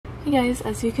Hey guys,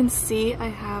 as you can see, I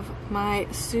have my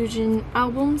Soojin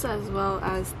albums as well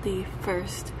as the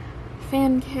first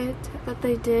fan kit that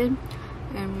they did,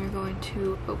 and we're going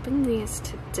to open these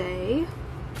today.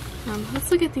 Let's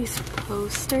look at these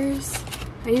posters.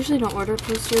 I usually don't order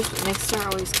posters, but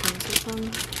Makestar always comes with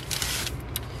them.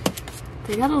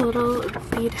 They got a little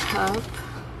beat up.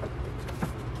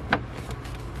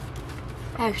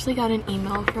 I actually got an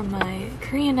email from my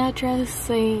Korean address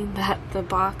saying that the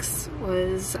box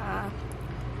was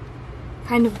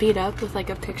kind of beat up with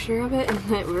like a picture of it,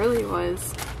 and it really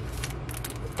was.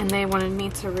 And they wanted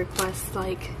me to request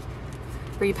like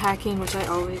repacking, which I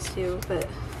always do, but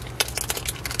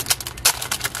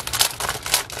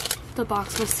the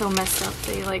box was so messed up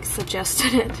they like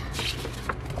suggested it.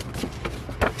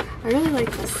 I really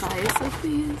like the size of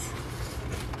these.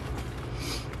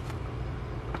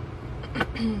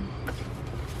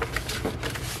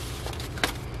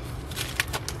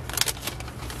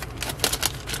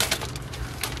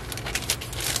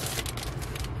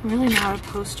 I'm really not a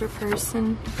poster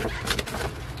person,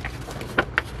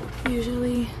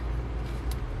 usually.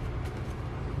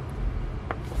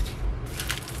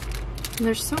 And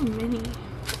there's so many.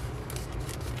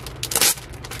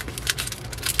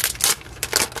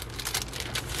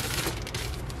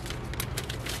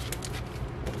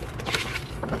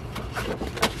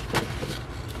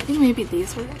 I think maybe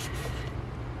these were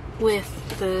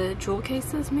with the jewel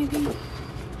cases, maybe.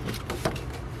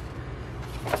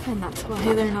 And that's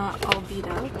why they're not all beat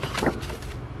up.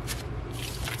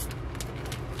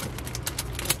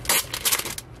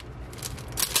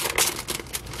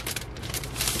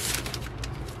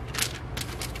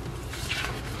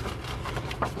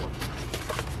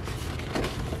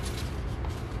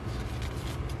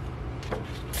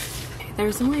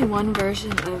 There's only one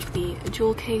version of the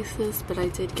jewel cases, but I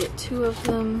did get 2 of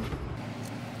them.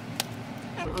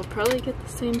 I'll probably get the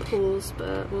same pulls,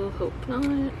 but we'll hope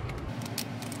not.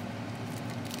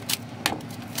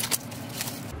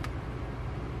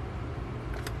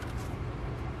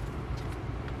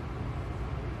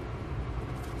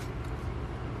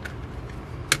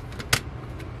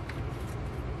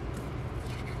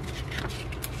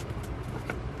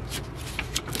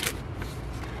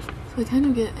 So I kind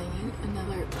of get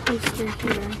another poster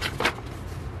here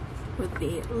with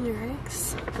the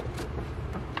lyrics.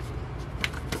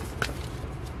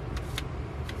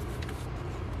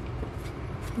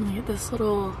 And I get this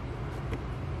little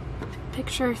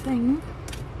picture thing.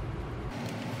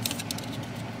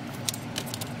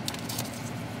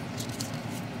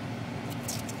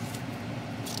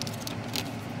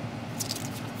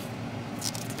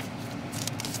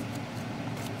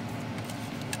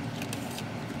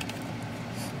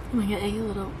 And I get a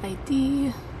little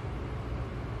ID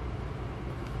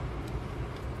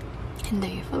and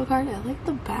a photo card. I like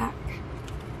the back.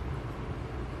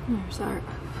 There's our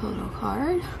photo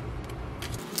card.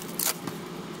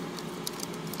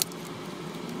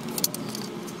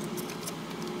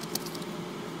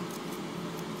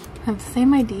 I have the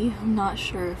same ID. I'm not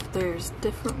sure if there's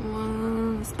different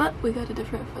ones, but we got a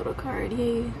different photo card.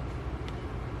 Yay!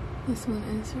 This one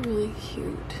is really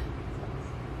cute.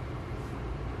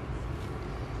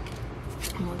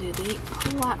 And we'll do the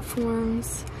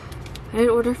platforms. I did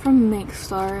order from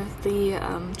Makestar. The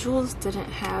jewels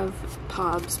didn't have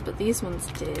pobs, but these ones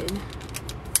did.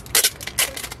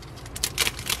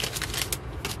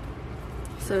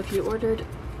 So if you ordered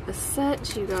a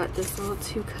set, you got this little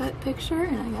 2-cut picture,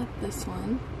 and I got this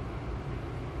one.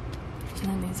 And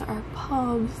then these are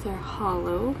pobs. They're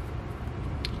hollow.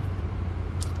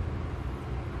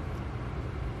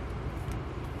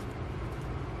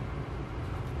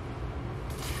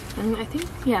 And I think,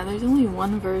 yeah, there's only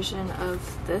one version of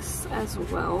this as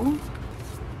well.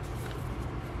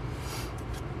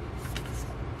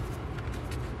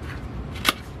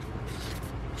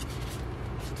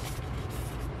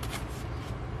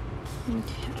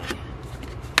 Okay.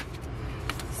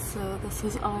 So this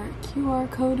is our QR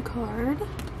code card.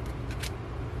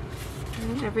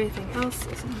 And everything else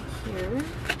is in here.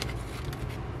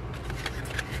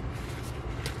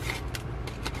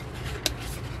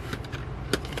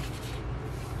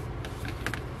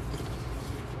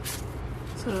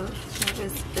 So there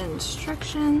is the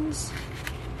instructions.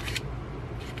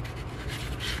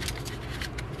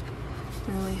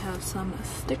 And we have some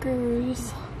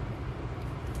stickers.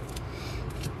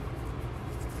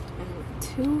 And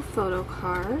 2 photo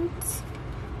cards.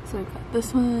 So we've got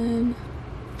this one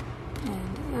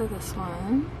and this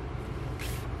one.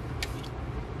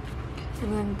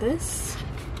 And then this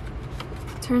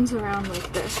turns around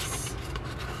like this.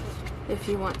 if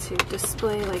you want to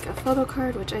display like a photo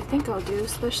card, which I think I'll do,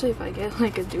 especially if I get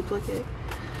like a duplicate.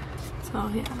 So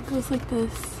yeah, it goes like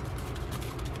this.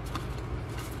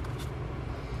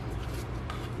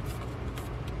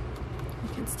 You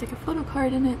can stick a photo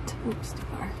card in it. Oops, too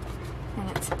far. And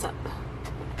it sits up.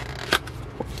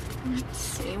 Let's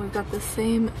see, we've got the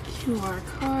same QR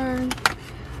card.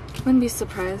 Wouldn't be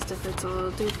surprised if it's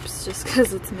all dupes just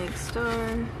because it's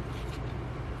Makestar.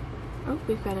 Oh,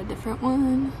 we've got a different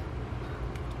one.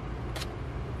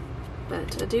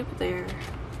 But a dupe there.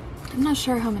 I'm not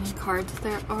sure how many cards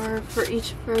there are for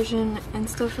each version and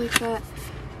stuff like that.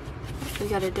 We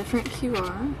got a different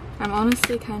QR. I'm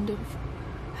honestly kind of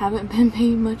haven't been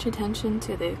paying much attention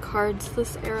to the cards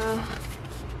this era.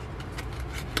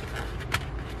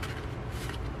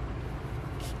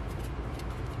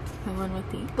 The one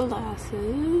with the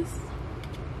glasses.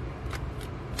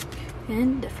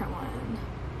 And different one.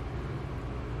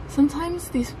 Sometimes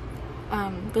these,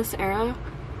 this era,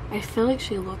 I feel like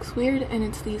she looks weird and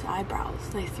it's these eyebrows.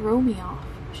 They throw me off.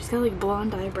 She's got like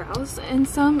blonde eyebrows in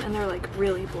some and they're like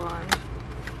really blonde.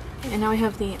 And now I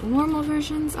have the normal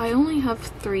versions. I only have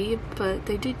 3, but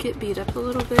they did get beat up a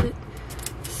little bit.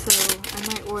 So I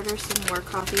might order some more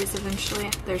copies eventually.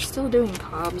 They're still doing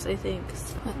pobs, I think.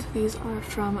 But these are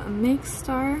from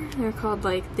Makestar. They're called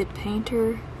like the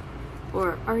painter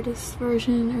or artist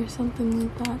version or something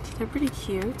like that. They're pretty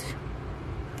cute.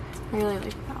 I really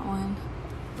like that one.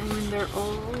 And when they're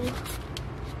all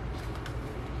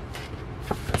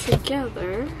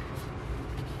together,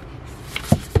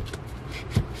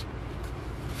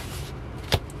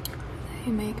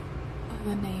 they make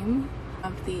the name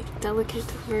of the delicate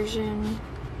version.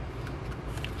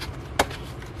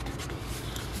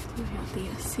 We have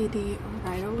the CD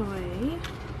right away.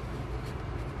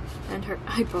 And her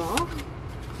eyeball.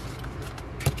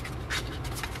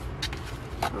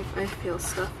 Oh, I feel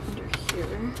stuff under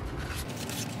here.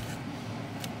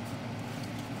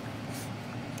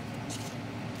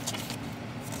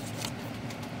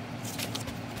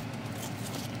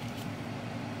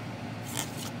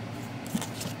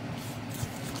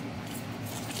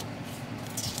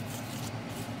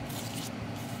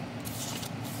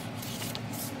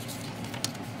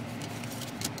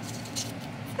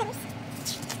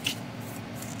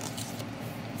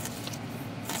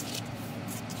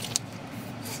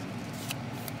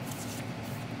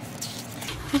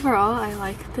 Overall, I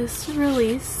like this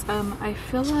release. I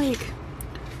feel like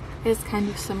it's kind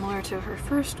of similar to her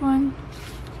first one.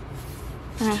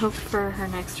 And I hope for her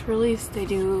next release they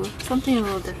do something a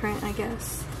little different, I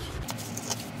guess.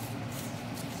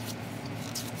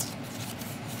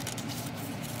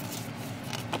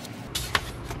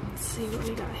 Let's see what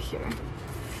we got here.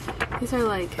 These are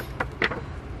like,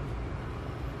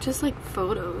 just like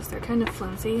photos. They're kind of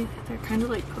flimsy. They're kind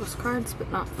of like postcards,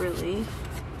 but not really.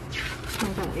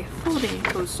 I've got a folding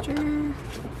coaster. And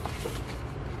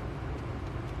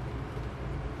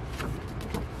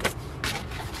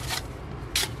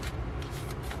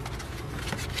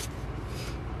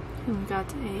we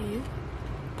got a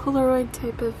Polaroid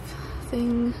type of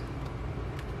thing.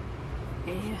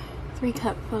 A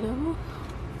 3-cut photo.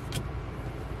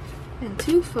 And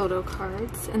 2 photo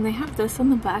cards. And they have this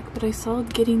on the back, but I saw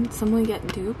someone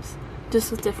get dupes just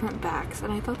with different backs,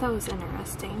 and I thought that was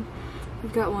interesting.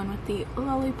 We've got one with the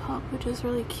lollipop, which is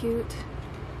really cute,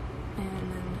 and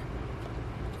then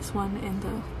this one in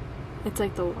the, it's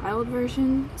like the wild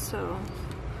version, so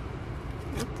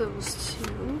got those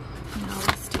 2. Now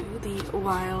let's do the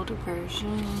wild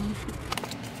version.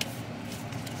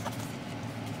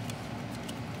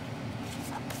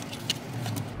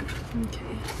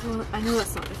 Okay, well I know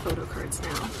that's not the photo cards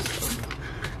now,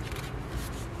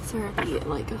 so these are the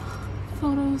like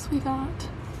photos we got.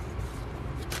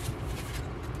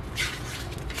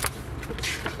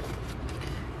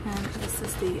 And this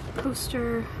is the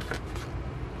poster.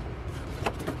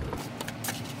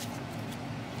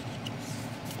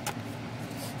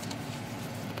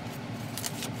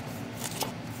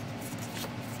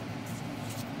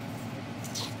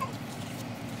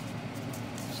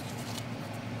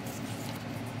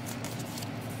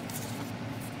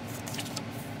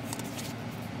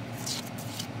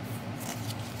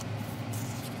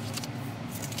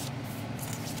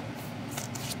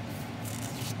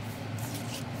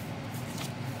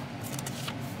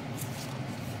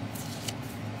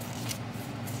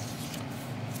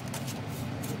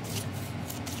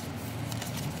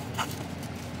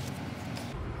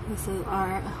 This is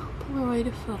our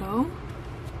Polaroid photo.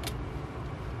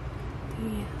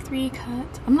 The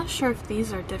 3-cut. I'm not sure if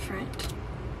these are different.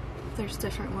 There's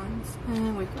different ones.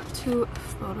 And we've got 2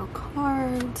 photo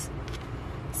cards.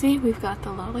 See, we've got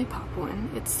the lollipop one.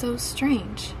 It's so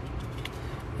strange.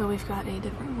 But we've got a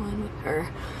different one with her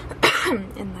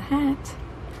in the hat.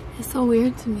 It's so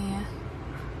weird to me.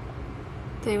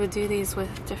 They would do these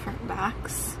with different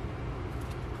backs.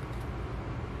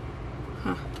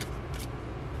 Huh.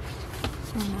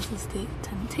 And this is the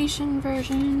Temptation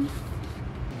version.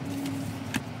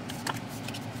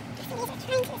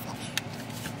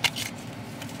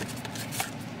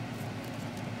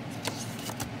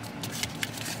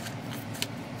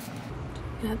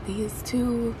 Got these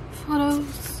two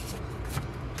photos.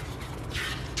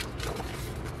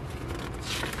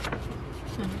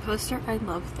 And the poster, I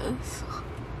love this.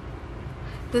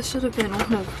 This should have been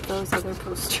one of those other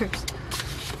posters.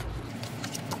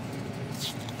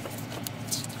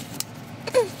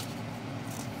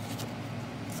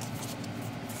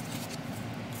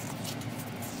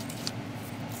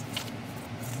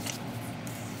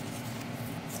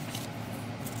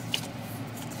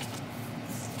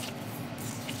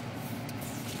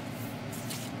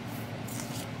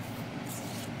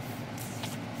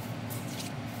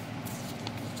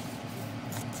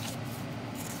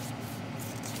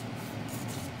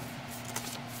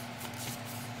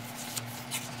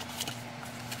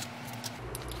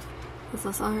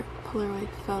 This is our Polaroid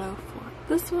photo for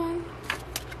this one,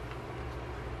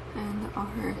 and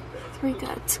our 3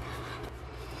 guts.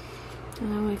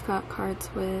 And then we've got cards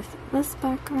with this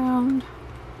background,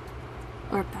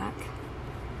 or back,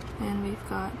 and we've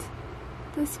got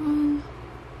this one.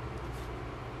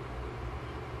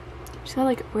 She's got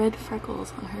like red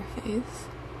freckles on her face.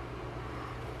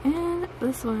 And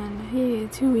this one, hey,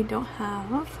 2 we don't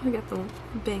have. We got the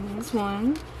bangs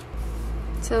one.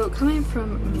 So coming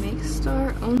from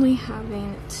Makestar, only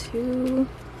having 2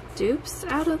 dupes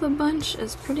out of the bunch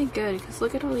is pretty good, because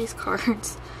look at all these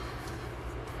cards.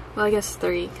 Well, I guess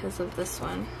 3 because of this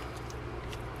one.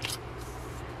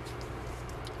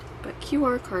 But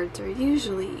QR cards are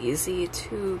usually easy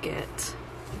to get.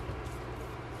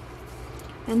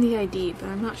 And the ID, but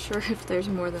I'm not sure if there's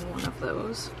more than one of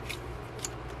those.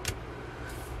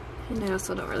 And I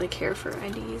also don't really care for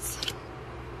IDs.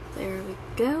 There we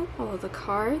go, all of the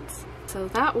cards. So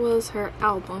that was her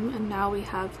album, and now we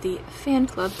have the fan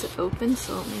club to open,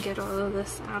 so let me get all of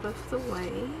this out of the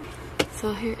way.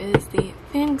 So here is the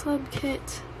fan club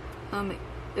kit.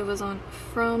 It was on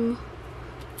Fromm,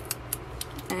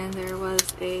 and there was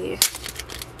a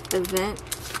event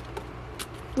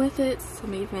with it,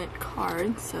 some event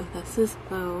cards, so this is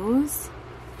those.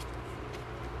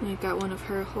 And you've got one of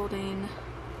her holding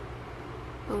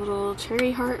a little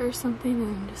cherry heart or something,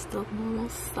 and just a normal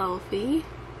selfie.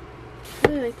 I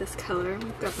really like this color.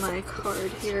 I've got my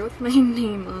card here with my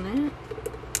name on it.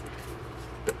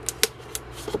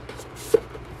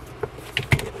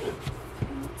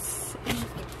 Let's see.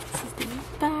 This is the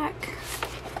back.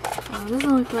 It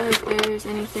doesn't look like there's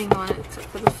anything on it except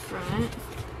for the front.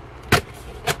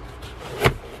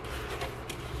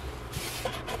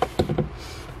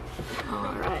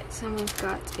 Alright, so we've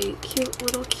got a cute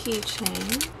little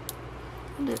keychain,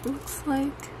 and it looks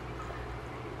like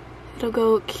it'll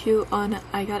go cute on,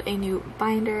 I got a new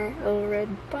binder, a little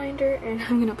red binder, and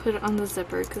I'm gonna put it on the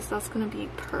zipper because that's gonna be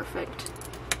perfect.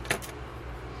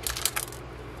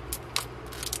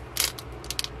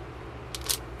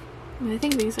 And I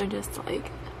think these are just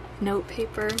like note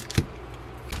paper.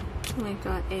 And we've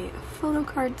got a photo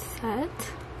card set.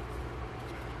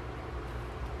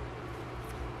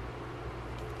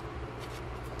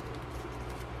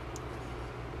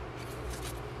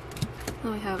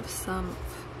 Then we have some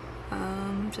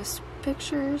just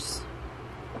pictures,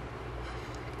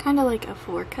 kind of like a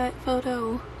 4-cut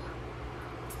photo.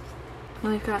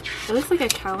 And we've got, it looks like a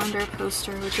calendar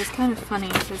poster, which is kind of funny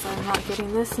because I'm not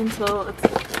getting this until it's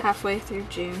halfway through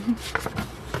June.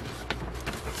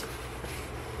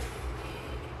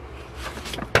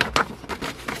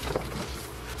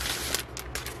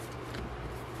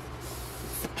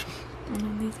 And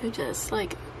then these are just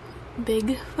like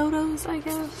big photos, I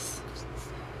guess.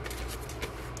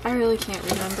 I really can't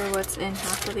remember what's in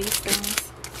half of these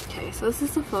things. Okay, so this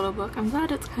is the photo book. I'm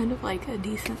glad it's kind of like a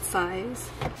decent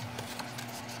size.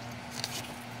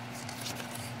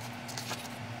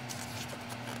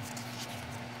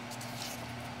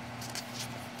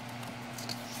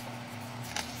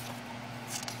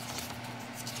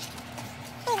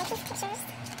 I like these pictures.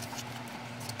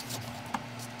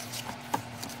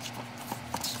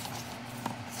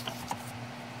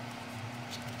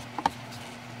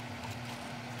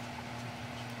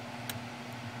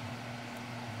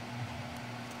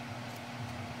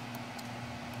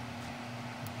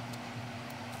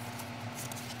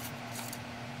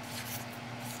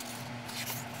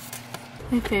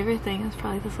 My favorite thing is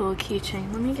probably this little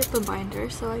keychain. Let me get the binder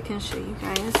so I can show you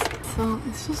guys. So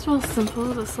it's just real simple,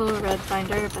 this little red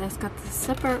binder, but it's got the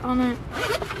zipper on it.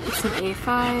 It's an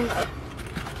A5.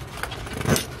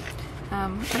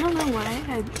 I don't know why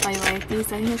I like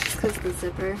these. I think it's just because of the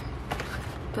zipper.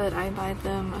 But I buy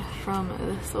them from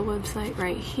this little website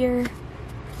right here.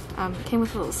 It came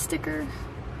with a little sticker.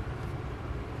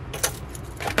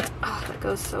 Oh, that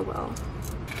goes so well.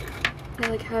 I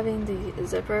like having the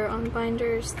zipper on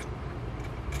binders.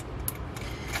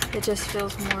 It just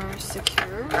feels more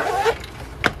secure.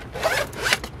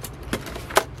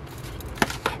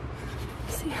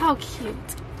 See how cute.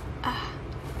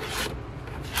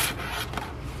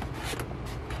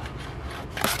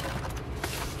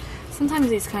 Sometimes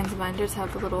these kinds of binders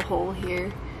have a little hole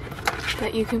here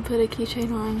that you can put a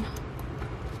keychain on.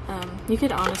 You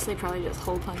could honestly probably just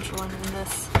hole punch one in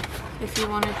this if you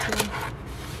wanted to.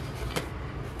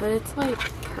 But it's like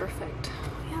perfect.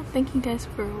 Yeah, thank you guys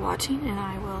for watching, and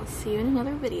I will see you in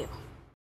another video.